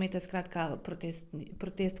francoske kmete, skratka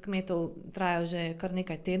protest kmetov traja že kar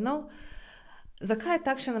nekaj tednov. Zakaj je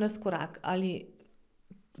takšen razkorak? Ali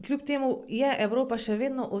kljub temu je Evropa še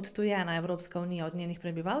vedno odtujena, Evropska unija, od njenih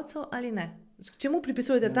prebivalcev ali ne? Čemu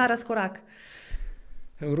pripisujete ta razkorak?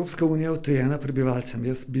 Evropska unija je odtujena prebivalcem.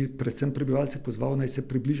 Jaz bi predvsem prebivalce pozval, naj se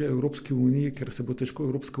približajo Evropski uniji, ker se bo težko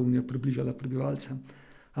Evropska unija približala prebivalcem.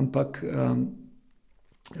 Ampak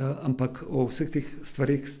o vseh teh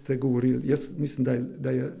stvareh ste govorili. Jaz mislim,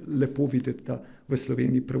 da je lepo videti, da v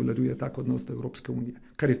Sloveniji prevladuje tak odnos do Evropske unije,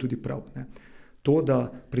 kar je tudi prav. Ne. To, da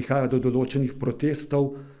prihaja do določenih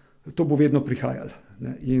protestov, to bo vedno prihajalo.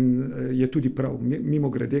 Ne. In je tudi prav.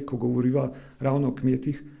 Mimogrede, ko govoriva ravno o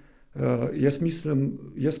kmetih, jaz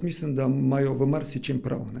mislim, da imajo v marsičem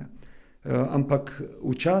prav. Ne. Ampak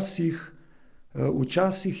včasih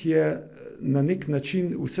je na nek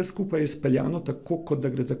način vse skupaj izpeljano tako, kot da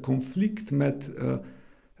gre za konflikt med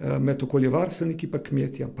okoljevarstveniki pa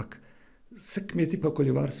kmeti. Ampak vse kmeti pa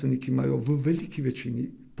okoljevarstveniki imajo v veliki večini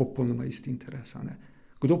popolnoma isti interes. Ne.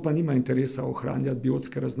 Kdo pa nima interesa ohranjati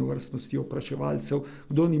biotske raznovrstnosti opraševalcev,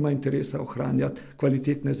 kdo nima interesa ohranjati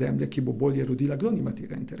kvalitetne zemlje, ki bo bolje rodila, kdo nima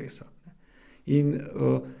tega interesa. In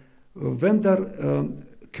vendar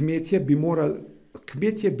kmetje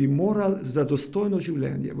bi morali za dostojno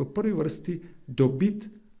življenje v prvi vrsti dobiti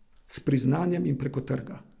s priznanjem in preko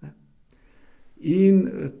trga. Ne. In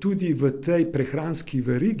tudi v tej prehranski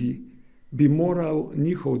verigi bi moral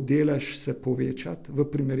njihov delež se povečati v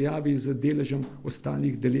primerjavi z deležem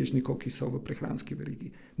ostalih deležnikov, ki so v prehranski verigi.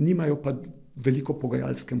 Nimajo pa veliko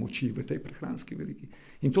pogajalske moči v tej prehranski verigi.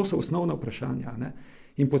 In to so osnovna vprašanja. Ne?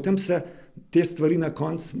 In potem se te stvari na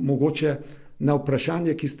koncu, mogoče na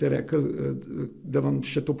vprašanje, ki ste rekli, da vam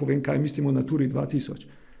še to povem, kaj mislimo o Naturi 2000.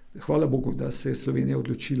 Hvala Bogu, da se je Slovenija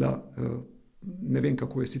odločila, ne vem,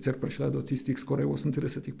 kako je sicer prišla do tistih skoraj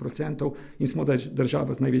 38% in smo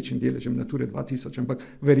država z največjim deležem Nature 2000, ampak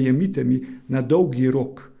verjemite mi, na dolgi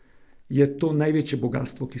rok je to največje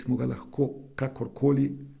bogatstvo, ki smo ga lahko kakorkoli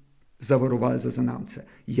zavarovali za zanamce.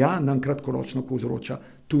 Ja, nam kratkoročno povzroča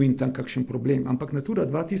tu in tam kakšen problem, ampak Natura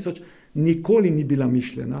 2000 nikoli ni bila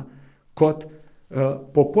mišljena kot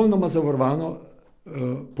popolnoma zavarovano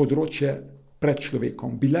področje pred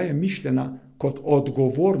človekom. Bila je mišljena kot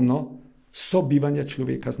odgovorno sobivanje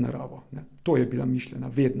človeka z naravo. Ne. To je bila mišljena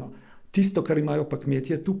vedno. Tisto, kar imajo pa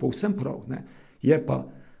kmetje tu povsem prav, ne, je pa,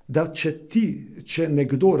 da če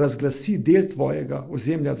nekdo razglasi del tvojega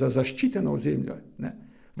ozemlja za zaščiteno ozemlje, ne,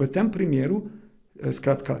 v tem primeru,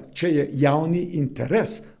 skratka, če je javni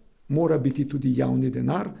interes, mora biti tudi javni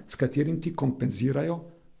denar, s katerim ti kompenzirajo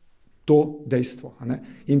to dejstvo. Ne.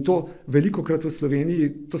 In to velikokrat v Sloveniji,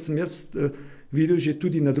 to sem jaz videl že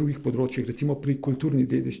tudi na drugih področjih, recimo pri kulturni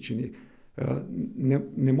dediščini.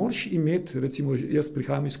 Ne moreš imeti, recimo jaz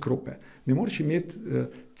prihajam iz Krope, ne moreš imeti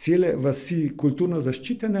cele vasi kulturno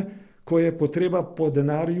zaščitene, ko je potreba po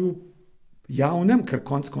denarju javnem, ker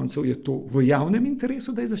konec koncev je to v javnem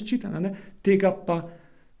interesu, da je zaščitena, ne? Tega pa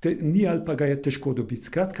ni ali pa ga je težko dobiti.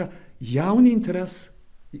 Skratka, javni interes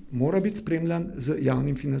mora biti spremljan z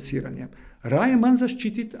javnim financiranjem. Raje manj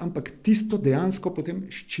zaščititi, ampak tisto dejansko potem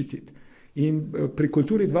ščititi. In pri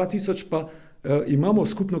kulturi 2000 pa imamo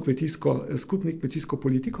skupno kmetijsko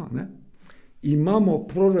politiko, ne? Imamo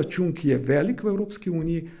proračun, ki je velik v Evropski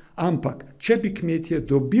uniji, ampak če bi kmetje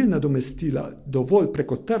dobili nadomestila dovolj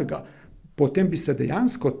preko trga, potem bi se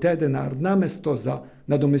dejansko te denar namesto za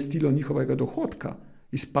nadomestilo njihovega dohodka,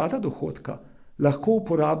 izpada dohodka, lahko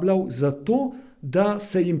uporabljal za to, da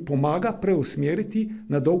se jim pomaga preusmeriti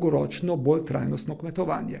na dolgoročno bolj trajnostno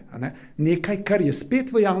kmetovanje. Ne? Nekaj, kar je spet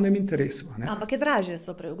v javnem interesu. Ne? Ampak je dražje,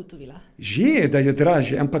 smo prej ugotovila. Že je, da je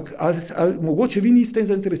dražje, ampak ali mogoče vi niste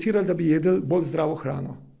zainteresirali, da bi jedli bolj zdravo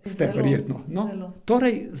hrano? Ste verjetno. No?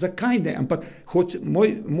 Torej, zakaj ne? Ampak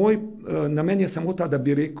moj namen je samo ta, da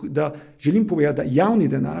bi rekel, da želim povedati, da javni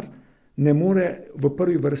denar ne more v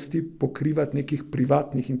prvi vrsti pokrivati nekih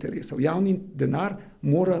privatnih interesov. Javni denar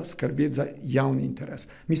mora skrbeti za javni interes.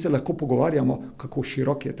 Mi se lahko pogovarjamo, kako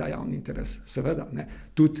širok je ta javni interes. Seveda, ne.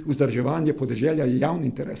 Tudi vzdrževanje podeželja je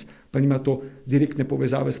javni interes, pa nima to direktne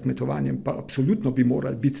povezave s kmetovanjem, pa absolutno bi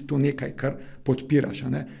morali biti to nekaj, kar podpiraš.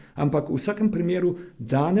 Ne. Ampak v vsakem primeru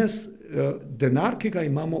danes denar, ki ga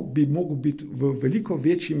imamo, bi mogel biti v veliko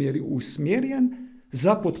večji meri usmerjen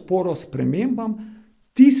za podporo spremembam.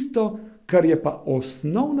 Tisto, kar je pa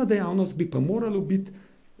osnovna dejavnost, bi pa moralo biti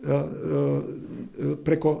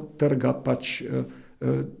preko trga, pač,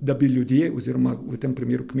 da bi ljudje, oziroma v tem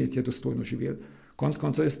primeru kmetje, dostojno živeli. Konec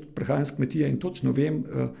koncev jaz prihajam s kmetije in točno vem,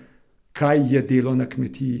 kaj je delo na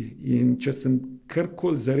kmetiji. In če sem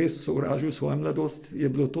karkoli zares sovražil svojo mladost, je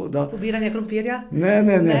bilo to, da... Pobiranje krompirja? Ne.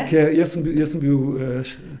 Jaz sem bil jaz sem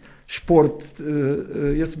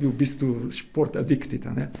bil v bistvu šport addicted.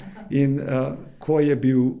 In ko je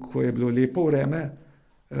bilo lepo vreme,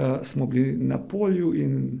 smo bili na polju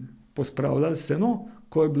in pospravljali seno,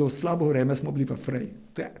 ko je bilo slabo vreme, smo bili pa frej.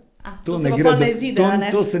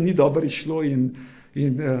 To se ni dobro išlo in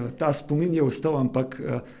ta spomin je ostal, ampak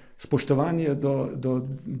spoštovanje do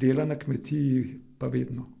dela na kmetiji pa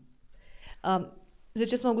vedno. Zdaj,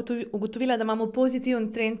 če smo ugotovili, da imamo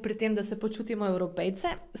pozitiven trend pri tem, da se počutimo Evropejce,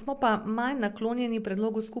 smo pa manj naklonjeni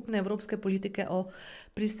predlogu skupne evropske politike o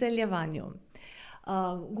priseljevanju.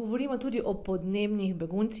 Govorimo tudi o podnebnih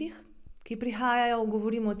beguncih, ki prihajajo,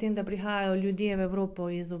 govorimo o tem, da prihajajo ljudje v Evropo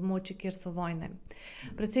iz območij, kjer so vojne.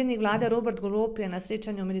 Predsednik vlade Robert Golob je na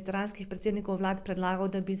srečanju mediteranskih predsednikov vlad predlagal,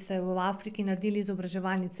 da bi se v Afriki naredili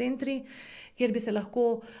izobraževalni centri, kjer bi se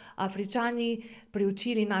lahko Afričani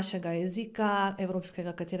priučili našega jezika,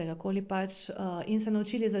 evropskega, katerega koli pač, in se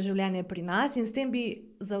naučili za življenje pri nas in s tem bi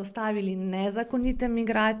zaustavili nezakonite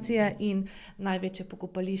migracije in največje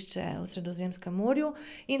pokopališče v Sredozemskem morju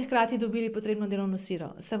in hkrati dobili potrebno delovno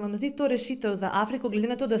silo. Se vam zdi to rešitev za Afriko, glede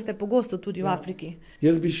na to, da ste pogosto tudi v Afriki?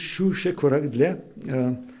 Jaz bi šel še korak dlje.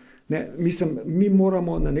 Mi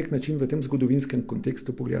moramo na nek način v tem zgodovinskem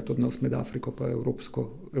kontekstu pogledati odnos med Afriko pa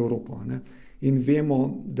Evropo. In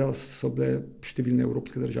vemo, da so bile številne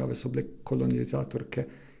evropske države, so bile kolonizatorke.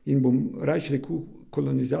 In bom rajši rekel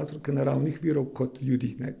kolonizatorke naravnih virov kot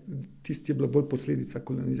ljudi. Tisti je bila bolj posledica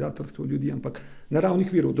kolonizatorstva ljudi, ampak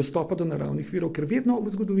naravnih virov, dostopa do naravnih virov, ker vedno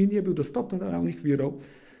v zgodovini je bil dostop do naravnih virov,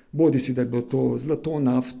 bodisi da je bilo to zlato,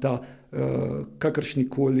 nafta,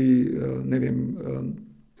 kakršnikoli,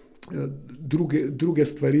 druge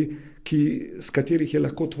stvari, s katerih je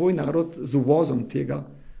lahko tvoj narod z uvozom tega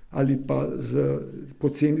ali pa z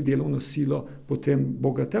poceni delovno silo potem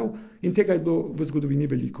bogatev. In tega je bilo v zgodovini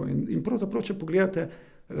veliko. In pravzaprav, če pogledate,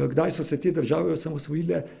 kdaj so se te države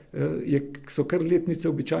osamosvojile, so kar letnice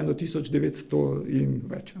običajno 1900 in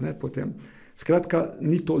več. Potem. Skratka,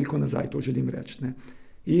 ni toliko nazaj, to želim reči.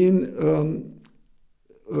 In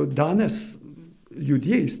danes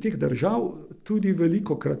ljudje iz teh držav tudi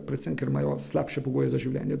velikokrat, predvsem ker imajo slabše pogoje za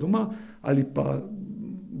življenje doma, ali pa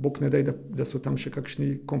Bog ne daj, da so tam še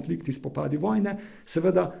kakšni konflikti, spopadi, vojne,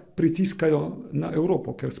 seveda pritiskajo na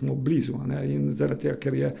Evropo, ker smo blizu. In zaradi tega,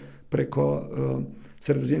 ker je preko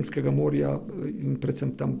Sredozemskega morja in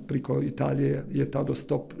predvsem tam preko Italije je ta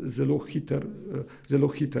dostop zelo hiter.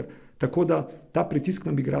 Tako da ta pritisk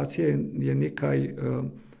na migracije je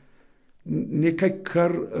nekaj,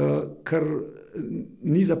 kar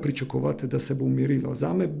ni za pričakovati, da se bo umirilo.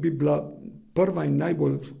 Zame bi bila prva in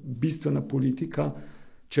najbolj bistvena politika,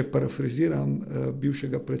 če parafraziram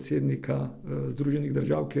bivšega predsednika Združenih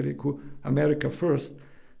držav, ki je rekel America first,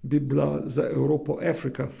 bi bila za Evropo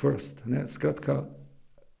Africa first. Skratka,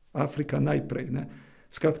 Afrika najprej.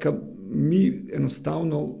 Skratka, mi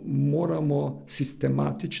enostavno moramo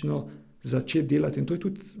sistematično začeti delati. In to je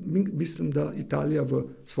tudi, mislim, da Italija v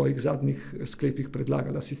svojih zadnjih sklepih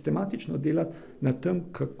predlagala. Sistematično delati na tem,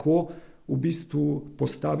 kako v bistvu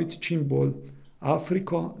postaviti čim bolj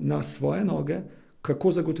Afriko na svoje noge,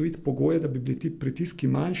 kako zagotoviti pogoje, da bi bili ti pritiski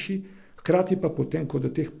manjši, hkrati pa potem, ko do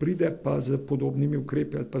teh pride, pa z podobnimi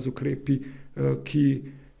ukrepi ali pa z ukrepi,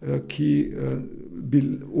 ki bi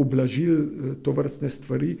ublažili to vrstne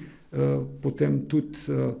stvari, potem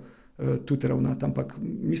tudi ravnati. Ampak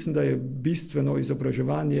mislim, da je bistveno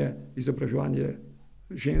izobraževanje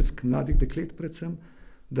žensk, mladih deklet predvsem,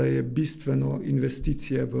 da je bistveno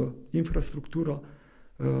investicije v infrastrukturo.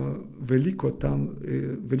 Veliko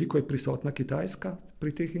je prisotna Kitajska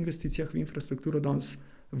pri teh investicijah v infrastrukturo danes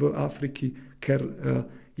v Afriki, ker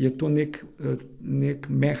je to nek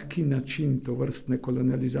mehki način to vrstne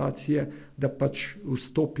kolonializacije, da pač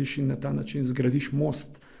vstopiš in na ta način zgradiš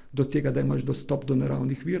most do tega, da imaš dostop do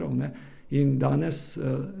naravnih virov. In danes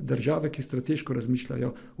države, ki strateško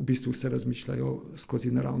razmišljajo, v bistvu vse razmišljajo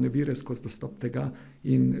skozi naravne vire, skozi dostop tega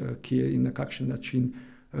in kje in na kakšen način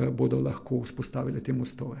bodo lahko vzpostavili te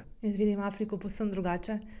mostove. Jaz vidim Afriko povsem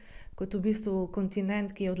drugače, kot v bistvu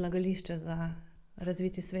kontinent, ki je odlagališče za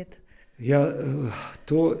razviti svet. Ja,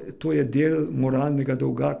 to je del moralnega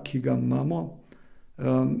dolga, ki ga imamo.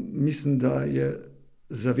 Mislim, da je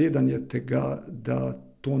zavedanje tega, da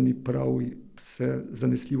to ni prav, se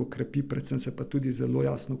zanesljivo krepi, predvsem se pa tudi zelo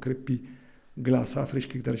jasno krepi glas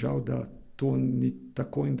afriških držav, da to ni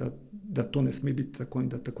tako in da to ne sme biti tako in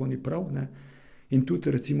da tako ni prav. In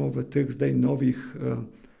tudi recimo v teh zdaj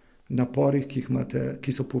naporih, ki jih imate,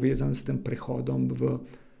 ki so povezani s tem prehodom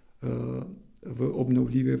v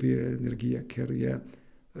obnovljive vire energije, ker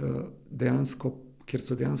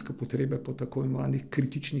so dejansko potrebe po tako imenovanih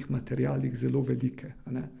kritičnih materialih zelo velike,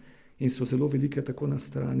 ne? In so zelo velike tako na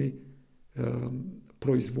strani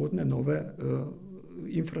proizvodne nove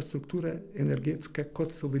infrastrukture energetske,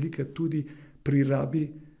 kot so velike tudi pri rabi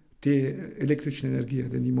te električne energije.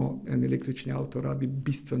 Denimo, en električni avto rabi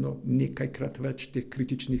bistveno nekajkrat več teh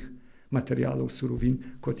kritičnih materialov, surovin,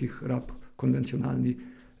 kot jih rabi konvencionalni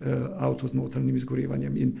avto z notranjim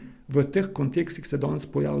izgorevanjem. In v teh kontekstih se danes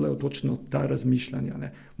pojavljajo točno ta razmišljanja,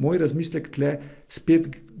 ne. Moj razmislek tle spet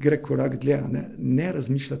gre korak dlje, ne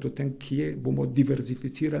razmišljati o tem, kje bomo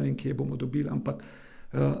diverzificirali in kje bomo dobili, ampak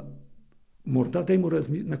morda dajmo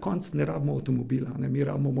na koncu ne rabimo avtomobila, ne, mi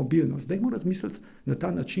rabimo mobilnost. Dajmo razmisliti na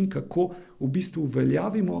ta način, kako v bistvu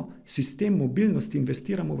uveljavimo sistem mobilnosti,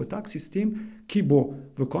 investiramo v tak sistem, ki bo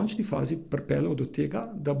v končni fazi pripeljal do tega,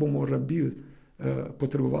 da bomo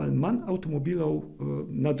potrebovali manj avtomobilov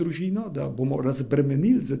na družino, da bomo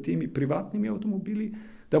razbremenili z temi privatnimi avtomobili,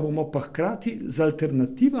 da bomo pa hkrati z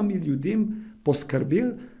alternativami ljudem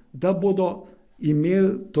poskrbeli, da bodo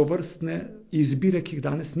imeli tovrstne izbire, ki jih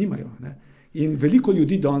danes nimajo, ne. In veliko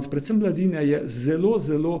ljudi danes, predvsem mladine, je zelo,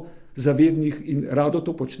 zelo zavednih in rado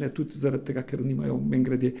to počne tudi zaradi tega, ker nimajo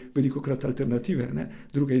mimogrede velikokrat alternative, ne,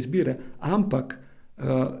 druge izbire. Ampak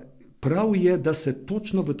prav je, da se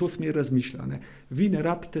točno v to smer razmišlja, ne. Vi ne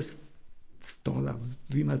rabite stola,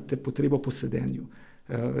 vi imate potrebo po sedenju.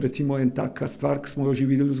 Recimo en taka stvar, ki smo jo že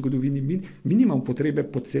videli v zgodovini, mi nimamo potrebe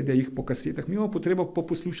po CD-jih, po kasetah, mi imamo potrebo po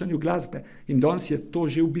poslušanju glasbe. In danes je to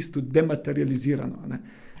že v bistvu dematerializirano, ne.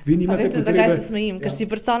 Vi nimate potrebe... Zakaj se smejim? Ker si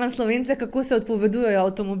predstavljam Slovence, kako se odpovedujejo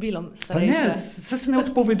avtomobilom starejše. Pa ne, se ne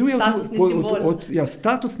odpovedujejo... Statusni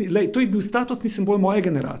simbol. To je bil statusni simbol moje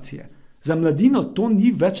generacije. Za mladino to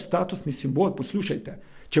ni več statusni simbol, poslušajte.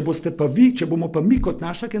 Če bomo pa mi kot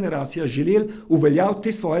naša generacija želeli uveljaviti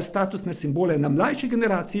te svoje statusne simbole na mlajši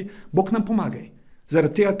generaciji, Bog nam pomagaj.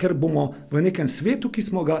 Zaradi tega, ker bomo v nekem svetu, ki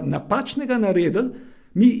smo ga napačnega naredili,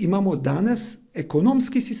 mi imamo danes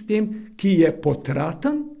ekonomski sistem, ki je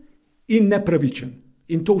potraten in nepravičen.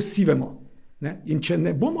 In to vsi vemo. Ne? In če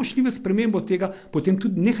ne bomo šli v spremembo tega, potem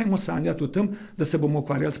tudi nehajmo sanjati o tem, da se bomo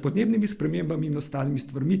ukvarjali s podnebnimi spremembami in ostalimi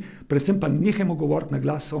stvarmi, predvsem pa nehajmo govoriti na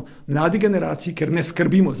glas o mladi generaciji, ker ne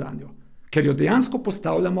skrbimo za njo. Ker jo dejansko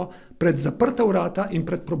postavljamo pred zaprta vrata in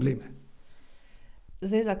pred probleme.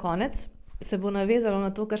 Zdaj za konec se bo navezalo na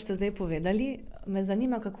to, kar ste zdaj povedali. Me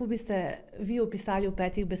zanima, kako biste vi opisali v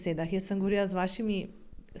 5 besedah. Jaz sem govorila z vašimi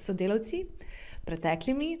sodelavci,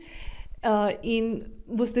 preteklimi, in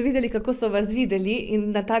boste videli, kako so vas videli,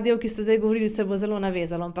 in na ta del, ki ste zdaj govorili, se bo zelo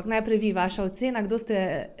navezalo. Ampak najprej vi, vaša ocena, kdo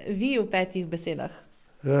ste vi v 5 besedah?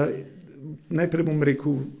 Najprej bom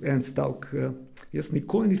rekel en stavek. Jaz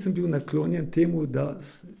nikoli nisem bil naklonjen temu, da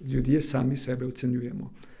ljudje sami sebe ocenjujemo.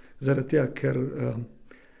 Zaradi tega,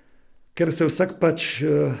 ker se vsak pač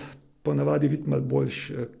ponavadi vidi malo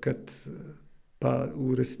boljš, kot pa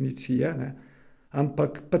v resnici je, ne.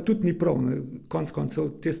 Ampak pa tudi ni prav, ne. Konec koncev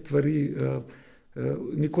te stvari,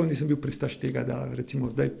 nikoli nisem bil pristaš tega, da recimo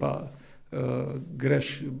zdaj pa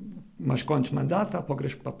imaš konč mandata, pa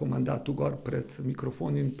greš pa po mandatu gor pred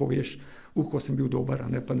mikrofon in poveš, ko sem bil dober,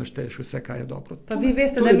 ne, pa našteješ vse, kaj je dobro. Pa vi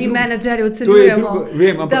veste, da mi menedžerji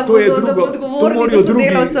ocenjujemo, da bodo odgovorni do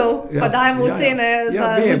sodelavcev, pa dajemo ocene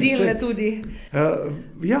za vodilne tudi.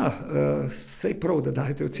 Sej prav, da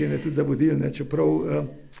dajete ocene tudi za vodilne, čeprav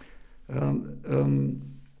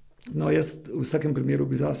jaz v vsakem primeru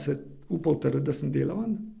bi zase upal trditi, da sem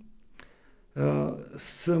delavan.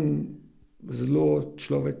 Sem zelo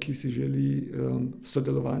človek, ki si želi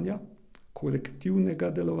sodelovanja, kolektivnega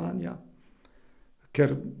delovanja,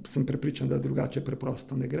 ker sem prepričan, da drugače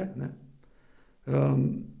preprosto ne gre, ne.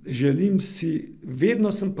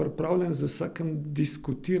 Vedno sem pripravljen z vsakem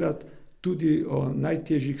diskutirati tudi o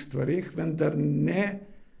najtežjih stvareh, vendar ne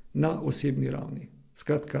na osebni ravni.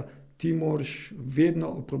 Skratka, ti moraš vedno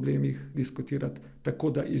o problemih diskutirati tako,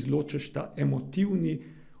 da izločiš ta emotivni,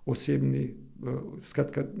 osebni,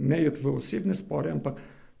 skratka, ne iti v osebne spore, ampak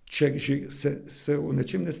če že se o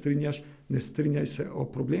nečem ne strinjaš, ne strinjaj se o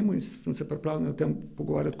problemu in sem se pripravljen o tem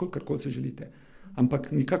pogovarjati, kolikor se želite.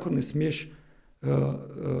 Ampak nikakor ne smeš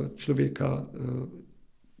človeka,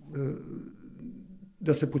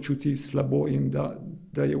 da se počuti slabo in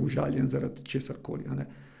da je užaljen zaradi česarkoli, ne.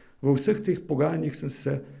 V vseh teh pogajanjih sem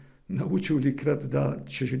se naučil velikokrat, da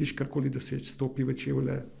če želiš karkoli doseči, stopi v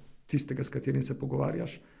čevlje tistega, s katerim se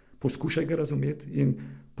pogovarjaš, poskušaj ga razumeti in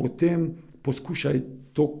potem poskušaj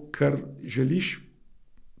to, kar želiš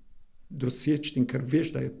doseči in kar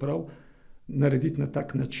veš, da je prav, narediti na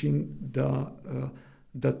tak način,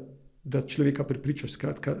 da človeka prepričaš.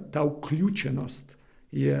 Skratka, ta vključenost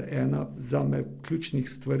je ena zame ključnih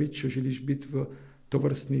stvari, če želiš biti v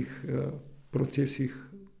tovrstnih procesih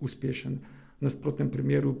uspešen. V nasprotnem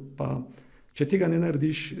primeru pa, če tega ne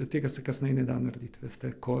narediš, tega se kasneje ne da narediti.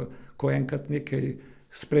 Veste? Ko enkrat nekaj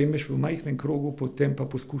sprejmeš v majhnem krogu, potem pa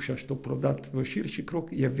poskušaš to prodati v širši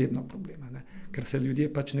krog, je vedno problema. Ne? Ker se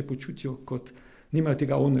ljudje pač ne počutijo kot, nimajo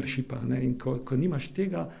tega ownershipa. Ne? In ko nimaš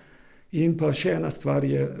tega, in pa še ena stvar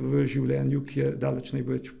je v življenju, ki je daleč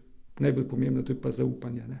najbolj pomembna, to je pa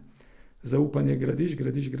zaupanje. Ne? Zaupanje gradiš,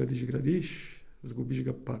 zgubiš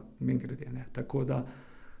ga pa mimogrede. Tako da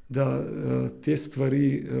te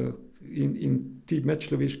stvari in ti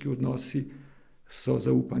medčloveški odnosi so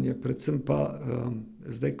zaupanje. Predvsem pa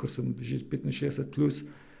zdaj, ko sem že 65 plus,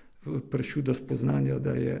 prišel do spoznanja,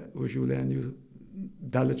 da je v življenju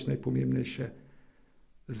daleč najpomembnejše,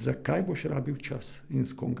 zakaj boš rabil čas in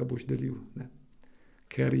s kom ga boš delil. Ne?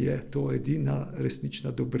 Ker je to edina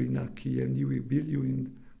resnična dobrina, ki je ni v ibilju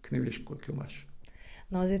in ki ne veš, koliko imaš.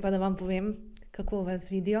 No, zdaj pa da vam povem, kako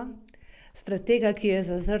vas vidijo. Stratega, ki je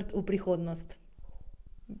zazrt v prihodnost.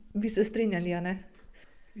 Bi se strinjali, a ne?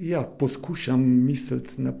 Ja, poskušam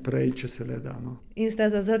misliti naprej, če se le da. No. In ste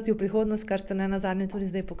zazrti v prihodnost, kar ste nenazadnje tudi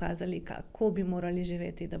zdaj pokazali, kako bi morali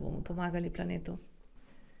živeti, da bomo pomagali planetu.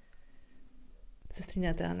 Se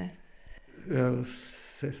strinjate, a ne?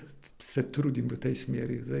 Se trudim v tej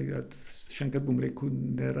smeri. Zdaj, še enkrat bom rekel,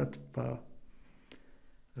 ne rad pa...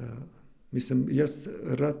 jaz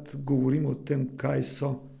rad govorim o tem, kaj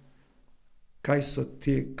so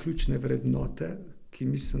te ključne vrednote, ki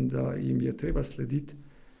mislim, da jim je treba slediti.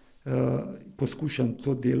 Poskušam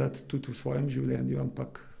to delati tudi v svojem življenju,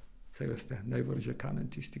 ampak saj veste, naj vrže kamen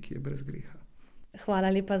tisti, ki je brez greha. Hvala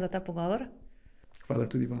lepa za ta pogovor. Hvala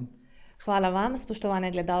tudi vam. Hvala vam,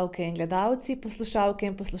 spoštovane gledalke in gledalci, poslušalke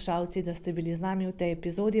in poslušalci, da ste bili z nami v tej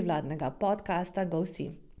epizodi vladnega podkasta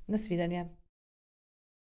GOVSI. Nasvidenje.